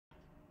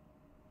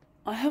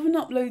I haven't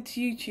uploaded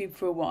to YouTube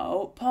for a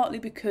while, partly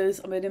because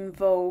I've been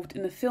involved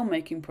in a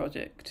filmmaking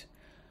project.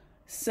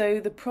 So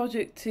the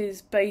project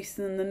is based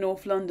in the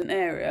North London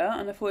area,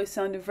 and I thought it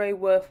sounded very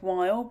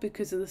worthwhile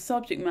because of the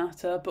subject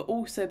matter, but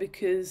also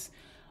because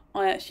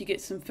I actually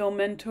get some film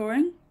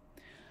mentoring.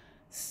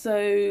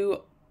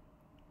 So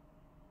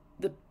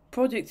the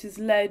project is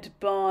led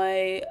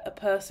by a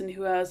person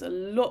who has a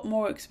lot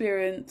more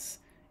experience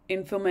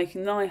in filmmaking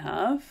than I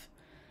have,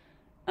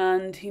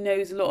 and he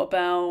knows a lot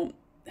about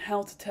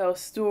how to tell a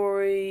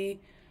story,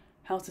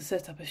 how to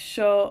set up a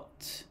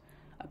shot,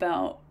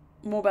 about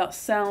more about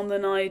sound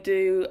than I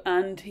do,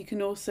 and he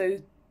can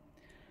also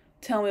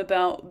tell me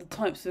about the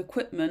types of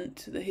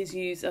equipment that he's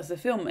used as a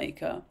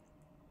filmmaker.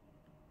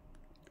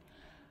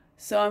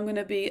 So I'm going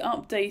to be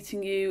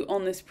updating you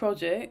on this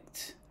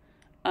project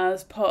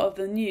as part of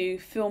the new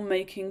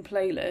filmmaking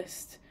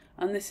playlist,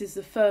 and this is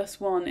the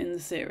first one in the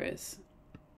series.